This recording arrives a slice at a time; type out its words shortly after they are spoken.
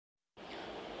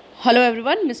Hello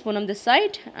everyone, Miss Poonam this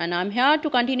side, and I'm here to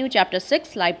continue chapter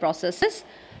 6, life processes.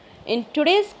 In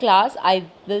today's class, I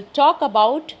will talk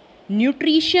about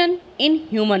nutrition in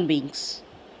human beings,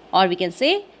 or we can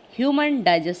say human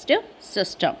digestive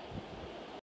system.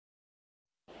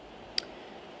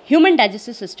 Human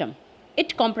digestive system.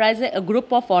 It comprises a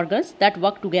group of organs that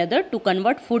work together to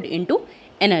convert food into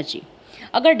energy.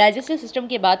 अगर digestive system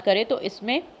की बात करें तो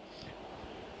इसमें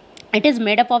it is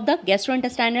made up of the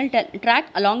gastrointestinal tract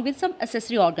along with some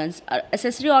accessory organs.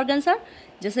 Accessory organs are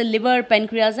जैसे liver,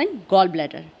 pancreas and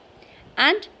gallbladder,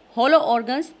 and hollow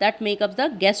organs that make up the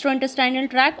gastrointestinal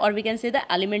tract or we can say the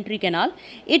alimentary canal.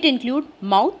 It include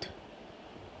mouth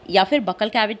या फिर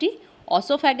buccal cavity,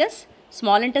 esophagus,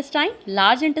 small intestine,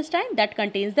 large intestine that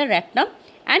contains the rectum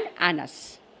and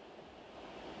anus.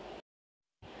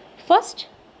 First,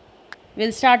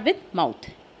 we'll start with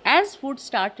mouth. As food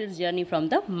starts its journey from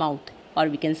the mouth, or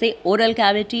we can say oral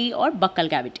cavity or buccal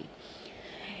cavity.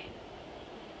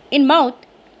 In mouth,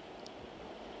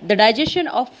 the digestion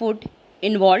of food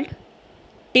involved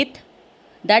teeth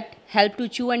that help to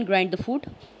chew and grind the food,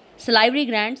 salivary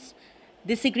glands,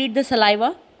 they secrete the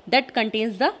saliva that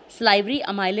contains the salivary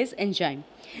amylase enzyme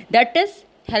that is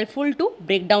helpful to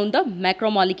break down the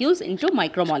macromolecules into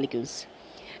micromolecules.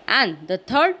 And the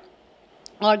third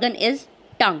organ is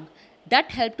tongue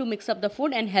that help to mix up the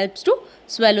food and helps to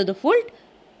swallow the food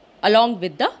along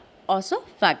with the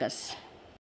esophagus.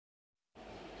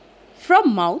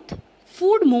 From mouth,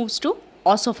 food moves to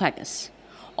esophagus.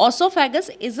 Esophagus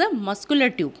is a muscular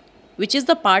tube which is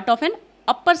the part of an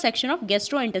upper section of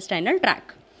gastrointestinal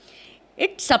tract.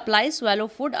 It supplies swallow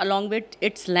food along with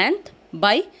its length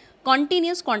by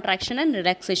continuous contraction and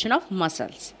relaxation of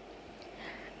muscles.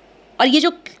 और ये जो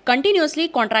continuously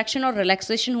contraction और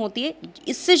relaxation होती है,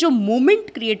 इससे जो movement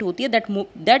create होती है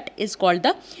that is called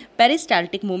the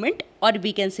peristaltic movement और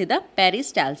we can say the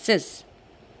peristalsis.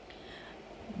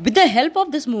 With the help of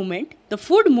this movement the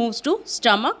food moves to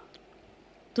stomach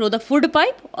through the food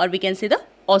pipe और we can say the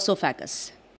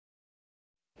esophagus.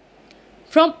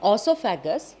 From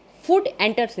esophagus, food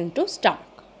enters into stomach.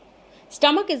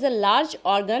 Stomach is a large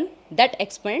organ that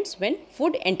expands when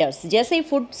food enters. जैसे ही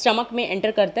food stomach में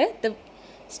enter करता है तो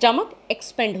stomach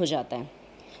expand हो जाता है.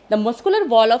 The muscular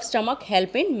wall of stomach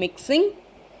help in mixing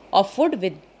of food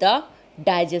with the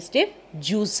digestive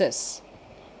juices,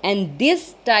 and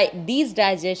these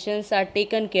digestions are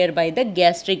taken care by the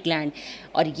gastric gland.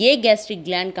 और ये gastric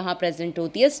gland कहाँ present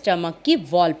होती है? stomach की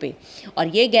wall पे.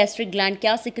 और ये gastric gland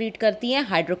क्या secrete करती है?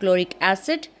 हाइड्रोक्लोरिक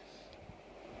एसिड,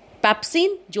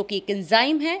 पेप्सिन जो कि एक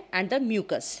एंजाइम है and the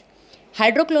mucus.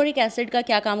 Hydrochloric acid का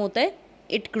क्या काम होता है?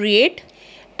 It create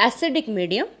acidic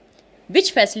medium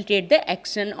which facilitate the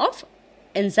action of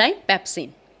enzyme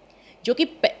pepsin, जो कि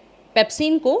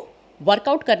पेप्सिन को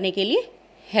वर्कआउट करने के लिए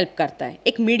हेल्प करता है,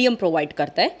 एक मीडियम प्रोवाइड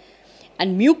करता है.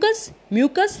 And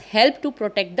mucus help to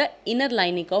protect the inner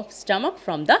lining of stomach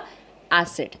from the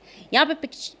acid. यहाँ पे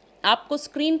आपको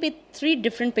स्क्रीन पे 3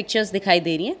 डिफरेंट पिक्चर्स दिखाई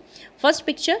दे रही हैं. फर्स्ट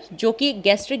पिक्चर जो कि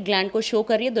गैस्ट्रिक ग्लैंड को शो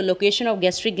कर रही है, the location of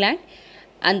gastric gland,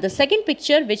 and the second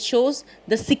picture which shows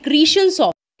the secretions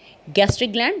of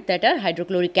gastric gland that are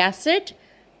hydrochloric acid,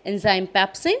 enzyme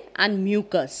pepsin and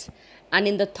mucus. And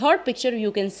in the third picture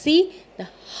you can see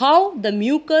how the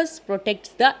mucus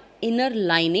protects the inner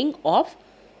lining of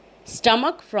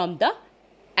stomach from the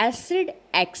acid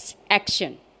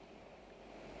action.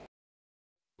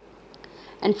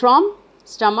 And from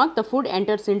stomach the food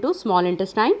enters into small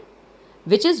intestine,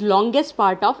 which is longest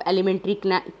part of alimentary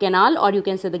canal or you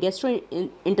can say the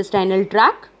gastrointestinal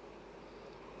tract,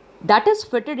 that is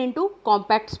fitted into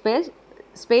compact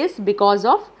space because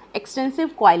of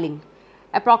extensive coiling.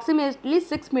 Approximately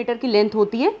 6 metre की length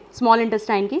होती है small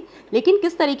intestine की, लेकिन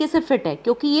किस तरीके से fit है?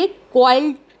 क्योंकि ये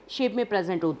कॉइल्ड शेप में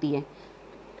प्रेजेंट होती है.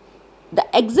 The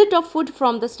exit of food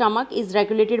from the stomach is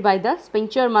regulated by the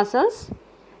sphincter muscles.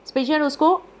 Sphincter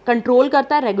उसको कंट्रोल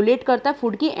करता है, रेगुलेट करता है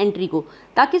फूड की एंट्री को,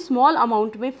 ताकि स्मॉल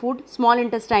अमाउंट में फूड स्मॉल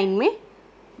इंटेस्टाइन में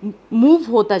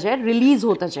मूव होता जाए, रिलीज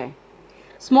होता जाए.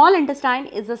 Small intestine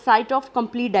is the site of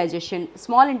complete digestion.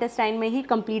 Small intestine में ही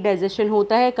कंप्लीट डाइजेशन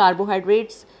होता है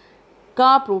कार्बोहाइड्रेट्स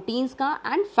का, प्रोटीन्स का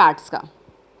एंड फैट्स का.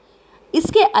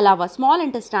 इसके अलावा स्मॉल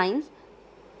इंटेस्टाइन्स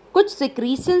कुछ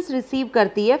सिक्रीशंस रिसीव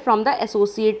करती है फ्रॉम द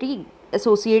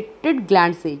एसोसिएटेड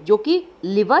ग्लैंड से, जो कि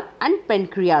लिवर एंड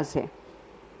पेनक्रियाज है.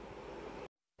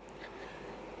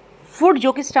 फूड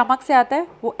जो कि स्टमक से आता है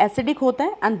वो एसिडिक होता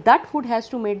है and that food has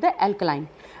to made the alkaline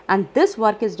and this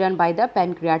work is done by the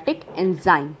pancreatic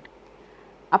enzyme.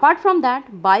 Apart from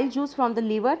that bile juice from the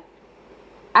liver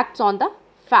acts on the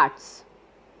fats.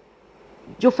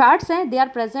 जो fats हैं they are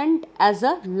present as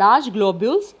a large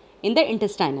globules in the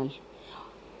intestinal.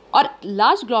 और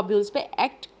large globules पे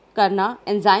act करना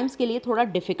enzymes के लिए थोड़ा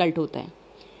difficult होता है।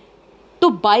 तो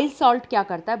बाइल सॉल्ट क्या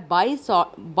करता है,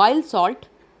 बाइल सॉल्ट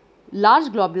लार्ज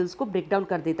ग्लोब्यूल्स को ब्रेक डाउन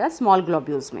कर देता है स्मॉल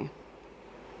ग्लोब्यूल्स में,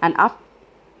 and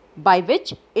by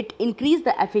which it increase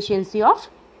the efficiency of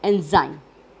enzyme.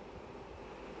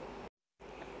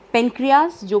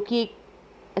 Pancreas जो कि एक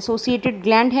एसोसिएटेड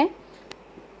ग्लैंड है,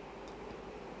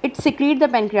 it secrete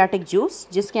the pancreatic juice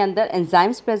जिसके अंदर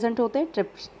एंजाइम्स प्रेजेंट होते हैं,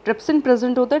 ट्रिप्सिन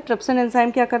प्रेजेंट होता है। ट्रिप्सिन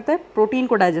एंजाइम क्या करता है, प्रोटीन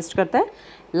को डाइजेस्ट करता है।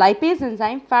 लाइपेज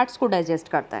एंजाइम फैट्स को डाइजेस्ट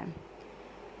करता है।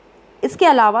 इसके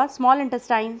अलावा स्मॉल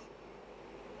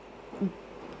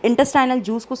इंटेस्टाइनल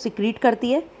जूस को सिक्रीट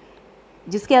करती है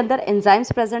जिसके अंदर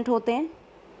एंजाइम्स प्रेजेंट होते हैं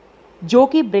जो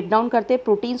कि ब्रेक डाउन करते हैं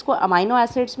प्रोटीन्स को अमाइनो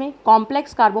एसिड्स में,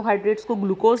 कॉम्प्लेक्स कार्बोहाइड्रेट्स को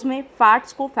ग्लूकोज में,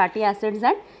 फैट्स को फैटी एसिड्स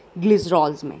एंड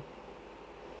ग्लिसरॉल्स में।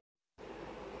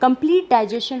 कंप्लीट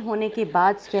डाइजेशन होने के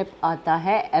बाद स्टेप आता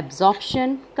है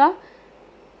एब्जॉर्प्शन का।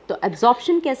 तो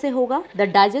एब्जॉर्प्शन कैसे होगा, the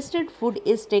digested food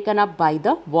is taken up by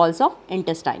the walls of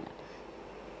intestinal.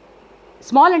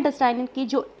 Small intestinal की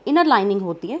जो इनर लाइनिंग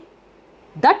होती है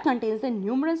that contains the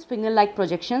numerous finger like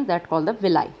projections that call the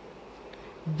villi.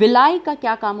 Villi का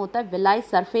क्या काम होता है, विलाई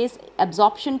सरफेस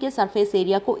एब्जॉर्प्शन के सरफेस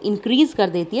एरिया को इंक्रीज कर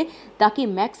देती है ताकि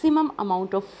maximum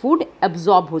amount of food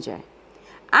absorb हो जाए,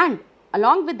 and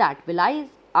along with that villi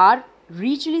are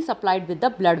richly supplied with the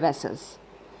blood vessels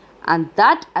and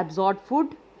that absorb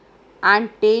food and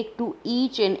take to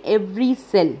each and every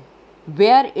cell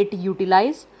where it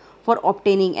utilized for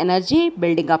obtaining energy,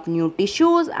 building up new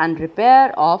tissues and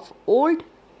repair of old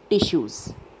tissues.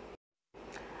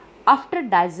 After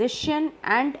digestion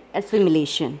and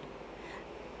assimilation,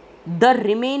 the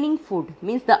remaining food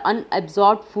means the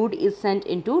unabsorbed food is sent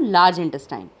into large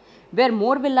intestine where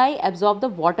more villi absorb the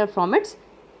water from its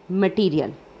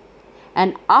material,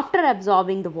 and after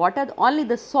absorbing the water only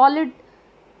the solid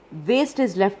waste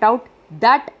is left out,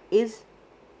 that is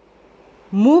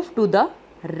moved to the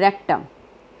rectum.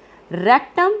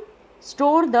 Rectum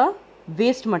store the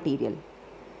waste material,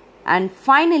 and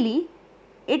finally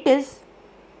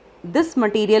this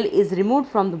material is removed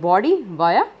from the body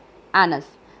via anus.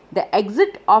 The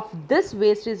exit of this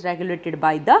waste is regulated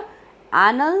by the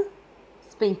anal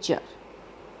sphincter.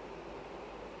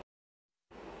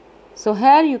 So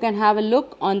here you can have a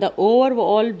look on the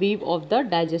overall view of the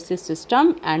digestive system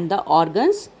and the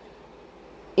organs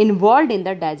involved in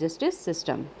the digestive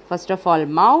system. First of all,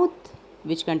 mouth,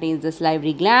 which contains the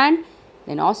salivary gland,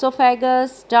 then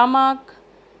esophagus, stomach,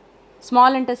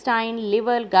 small intestine,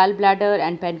 liver, gallbladder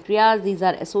and pancreas, these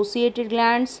are associated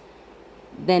glands,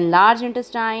 then large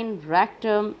intestine,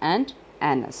 rectum and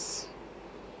anus.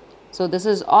 So this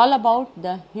is all about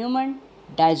the human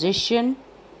digestion,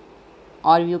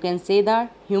 or you can say the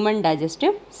human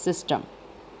digestive system.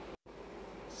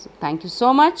 So thank you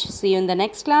so much. See you in the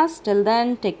next class. Till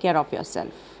then, take care of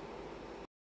yourself.